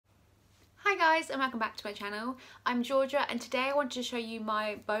guys and welcome back to my channel. I'm Georgia and today I wanted to show you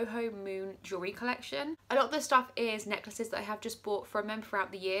my Bohomoon jewellery collection. A lot of the stuff is necklaces that I have just bought from them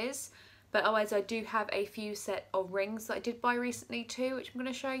throughout the years, but otherwise I do have a few set of rings that I did buy recently too, which I'm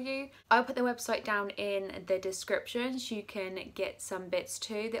going to show you. I'll put the website down in the description so you can get some bits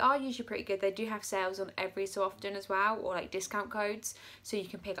too. They are usually pretty good. They do have sales on every so often as well, or like discount codes, so you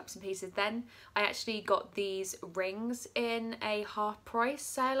can pick up some pieces then. I actually got these rings in a half price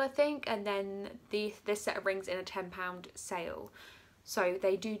sale I think, and then this set of rings in a £10 sale. So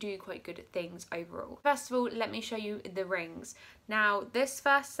they do quite good things overall. First of all, let me show you the rings. Now this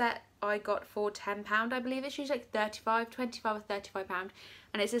first set I got for £10, I believe. It's usually like 25 or £35,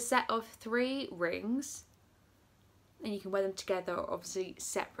 and it's a set of 3 rings and you can wear them together or obviously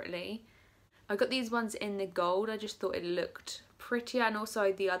separately. I got these ones in the gold. I just thought it looked prettier, and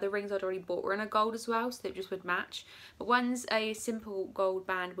also the other rings I'd already bought were in a gold as well, so they just would match. But one's a simple gold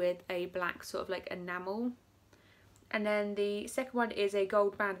band with a black sort of like enamel, and then the second one is a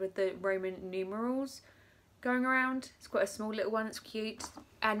gold band with the Roman numerals going around. It's quite a small little one, it's cute.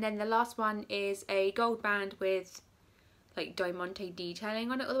 And then the last one is a gold band with like diamante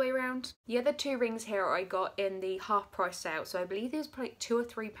detailing on it all the way around. The other 2 rings here I got in the half price sale, so I believe these were probably £2 or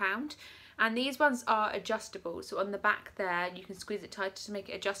 £3. And these ones are adjustable, so on the back there you can squeeze it tighter to make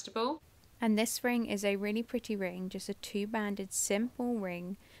it adjustable. And this ring is a really pretty ring, just a 2-banded simple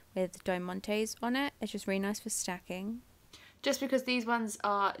ring with diamantes on it. It's just really nice for stacking. Just because these ones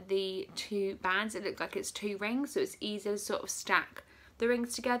are the 2 bands, it looks like it's 2 rings, so it's easier to sort of stack the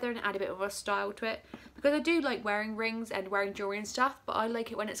rings together and add a bit of a style to it. Because I do like wearing rings and wearing jewellery and stuff, but I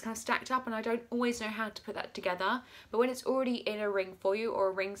like it when it's kind of stacked up and I don't always know how to put that together. But when it's already in a ring for you or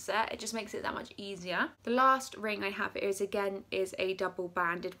a ring set, it just makes it that much easier. The last ring I have is a double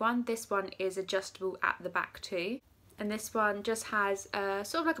banded one. This one is adjustable at the back too. And this one just has a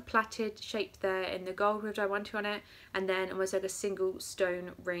sort of like a plaited shape there in the gold with diamante on it, and then almost like a single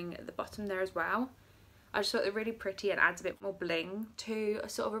stone ring at the bottom there as well. I just thought they're really pretty and adds a bit more bling to a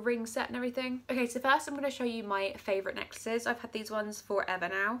sort of a ring set and everything. Okay, so first I'm going to show you my favourite necklaces. I've had these ones forever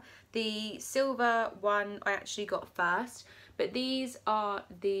now. The silver one I actually got first, but these are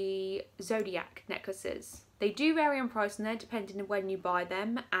the zodiac necklaces. They do vary in price and they're depending on when you buy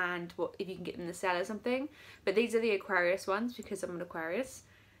them and if you can get them in the sale or something. But these are the Aquarius ones because I'm an Aquarius.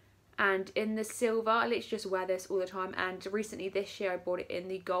 And in the silver, I literally just wear this all the time, and recently this year I bought it in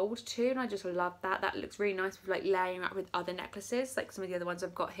the gold too, and I just love that. That looks really nice with like layering up with other necklaces, like some of the other ones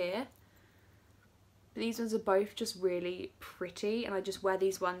I've got here. But these ones are both just really pretty and I just wear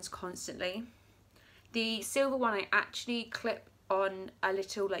these ones constantly. The silver one I actually clip on a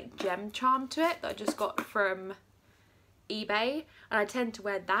little like gem charm to it that I just got from eBay, and I tend to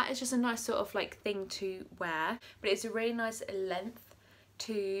wear that. It's just a nice sort of like thing to wear, but it's a really nice length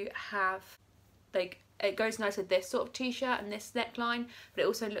to have. Like, it goes nice with this sort of t-shirt and this neckline, but it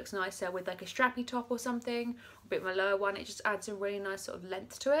also looks nicer with like a strappy top or something, or a bit of a lower one. It just adds a really nice sort of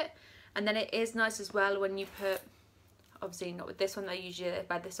length to it. And then it is nice as well when you put, obviously not with this one, I usually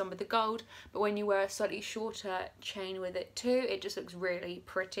wear this on with the gold, but when you wear a slightly shorter chain with it too, it just looks really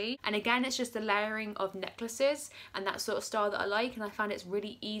pretty. And again, it's just the layering of necklaces and that sort of style that I like, and I find it's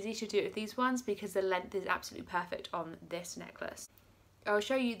really easy to do it with these ones because the length is absolutely perfect on this necklace. I'll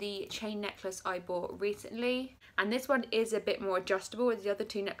show you the chain necklace I bought recently, and this one is a bit more adjustable. With the other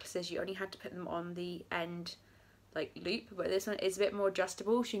 2 necklaces you only had to put them on the end like loop, but this one is a bit more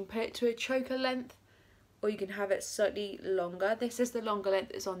adjustable, so you can put it to a choker length or you can have it slightly longer. This is the longer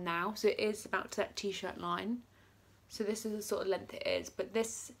length it's on now, so it is about to that t-shirt line, so this is the sort of length it is. But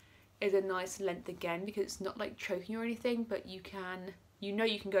this is a nice length again because it's not like choking or anything, but you can,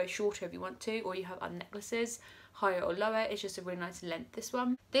 you can go shorter if you want to, or you have other necklaces higher or lower. It's just a really nice length, this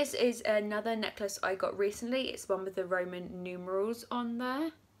one. This is another necklace I got recently. It's one with the Roman numerals on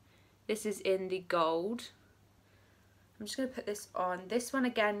there. This is in the gold. I'm just going to put this on. This one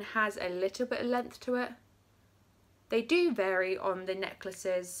again has a little bit of length to it. They do vary on the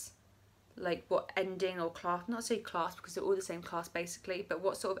necklaces, like what ending or clasp, not say clasp because they're all the same clasp basically, but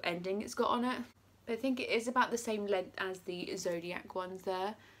what sort of ending it's got on it. But I think it is about the same length as the zodiac ones there.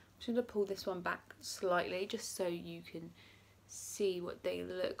 I'm just going to pull this one back slightly just so you can see what they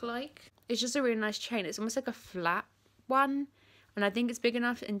look like. It's just a really nice chain. It's almost like a flat one, and I think it's big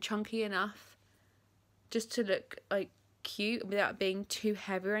enough and chunky enough just to look like cute without being too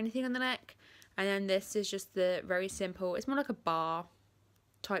heavy or anything on the neck. And then this is just the very simple, it's more like a bar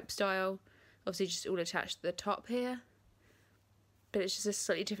type style, obviously just all attached to the top here, but it's just a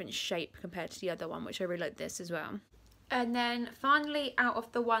slightly different shape compared to the other one, which I really like this as well. And then finally, out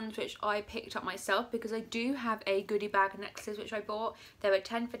of the ones which I picked up myself, because I do have a goodie bag necklaces which I bought. They were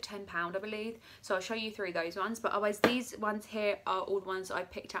 10 for £10 I believe, so I'll show you through those ones. But otherwise these ones here are all the ones I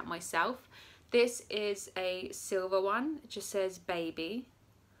picked out myself. This is a silver one, it just says baby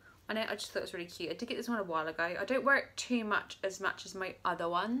on it. I just thought it was really cute. I did get this one a while ago. I don't wear it too much as my other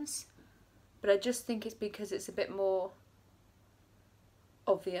ones, but I just think it's because it's a bit more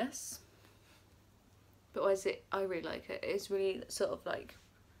obvious. But what is it? I really like it. It's really sort of like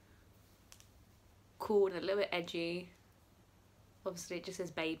cool and a little bit edgy. Obviously it just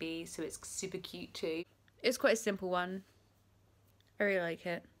says baby, so it's super cute too. It's quite a simple one. I really like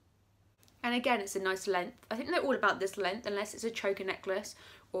it. And again, it's a nice length. I think they're all about this length, unless it's a choker necklace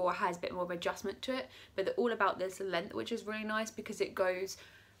or has a bit more of adjustment to it. But they're all about this length, which is really nice because it goes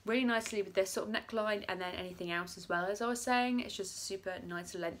really nicely with this sort of neckline and then anything else as well. As I was saying, it's just a super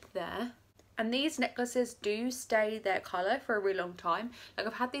nice length there. And these necklaces do stay their colour for a really long time. Like,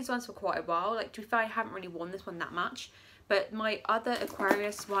 I've had these ones for quite a while. Like, to be fair, I haven't really worn this one that much. But my other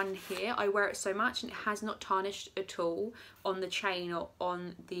Aquarius one here, I wear it so much and it has not tarnished at all on the chain or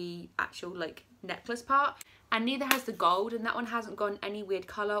on the actual like necklace part. And neither has the gold, and that one hasn't gone any weird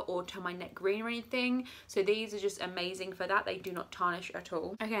colour or to my neck green or anything. So these are just amazing for that. They do not tarnish at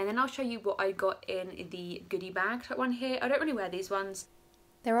all. Okay, and then I'll show you what I got in the goodie bag type one here. I don't really wear these ones.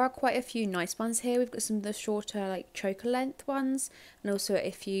 There are quite a few nice ones here. We've got some of the shorter like choker length ones and also a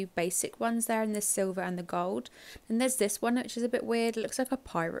few basic ones there in the silver and the gold. And there's this one which is a bit weird. It looks like a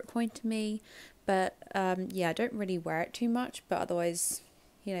pirate coin to me, but yeah, I don't really wear it too much, but otherwise,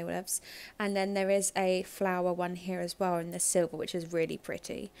 you know, whatevs. And then there is a flower one here as well in the silver, which is really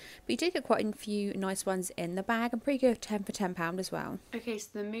pretty. But you did get quite a few nice ones in the bag and pretty good 10 for £10 as well. Okay, so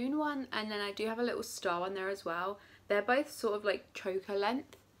the moon one, and then I do have a little star one there as well. They're both sort of like choker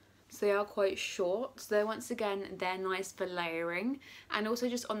length, so they are quite short. So they're, once again, they're nice for layering, and also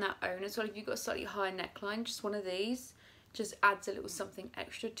just on their own as well. If you've got a slightly higher neckline, just one of these just adds a little something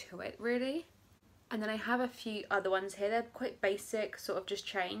extra to it, really. And then I have a few other ones here. They're quite basic, sort of just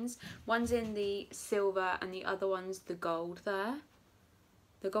chains. One's in the silver and the other one's the gold there.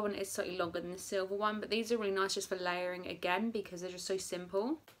 The gold one is slightly longer than the silver one, but these are really nice just for layering again because they're just so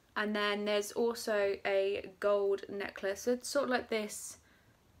simple. And then there's also a gold necklace. So it's sort of like this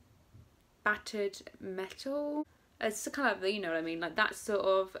battered metal. It's kind of, you know what I mean, like that sort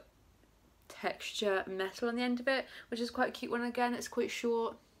of texture metal on the end of it, which is quite a cute one again. It's quite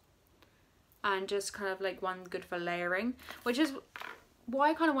short and just kind of like one good for layering, which is why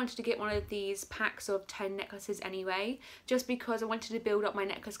I kind of wanted to get one of these packs of 10 necklaces anyway, just because I wanted to build up my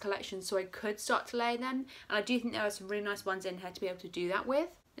necklace collection so I could start to layer them. And I do think there are some really nice ones in here to be able to do that with.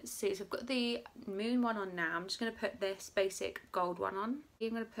 Let's see, so I've got the moon one on now. I'm just going to put this basic gold one on. I'm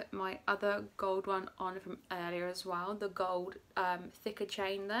going to put my other gold one on from earlier as well, the gold thicker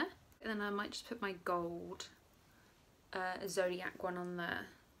chain there. And then I might just put my gold zodiac one on there,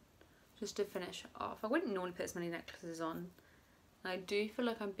 just to finish off. I wouldn't normally put as many necklaces on. I do feel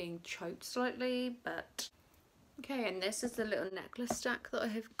like I'm being choked slightly, but... Okay, and this is the little necklace stack that I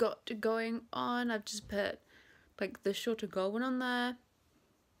have got going on. I've just put like the shorter gold one on there,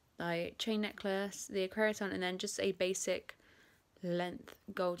 like chain necklace, the Aquarius one, and then just a basic length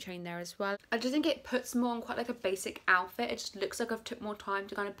gold chain there as well. I just think it puts more on quite like a basic outfit. It just looks like I've took more time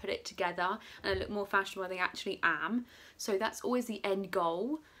to kind of put it together and I look more fashionable than I actually am. So that's always the end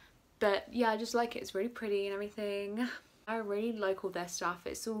goal. But yeah, I just like it. It's really pretty and everything. I really like all their stuff.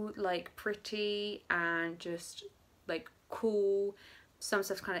 It's all like pretty and just like cool. Some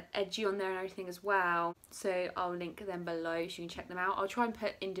stuff's kind of edgy on there and everything as well. So I'll link them below so you can check them out. I'll try and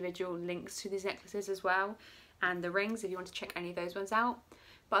put individual links to these necklaces as well, and the rings if you want to check any of those ones out.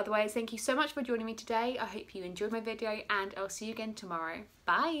 But otherwise, thank you so much for joining me today. I hope you enjoyed my video and I'll see you again tomorrow.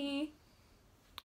 Bye!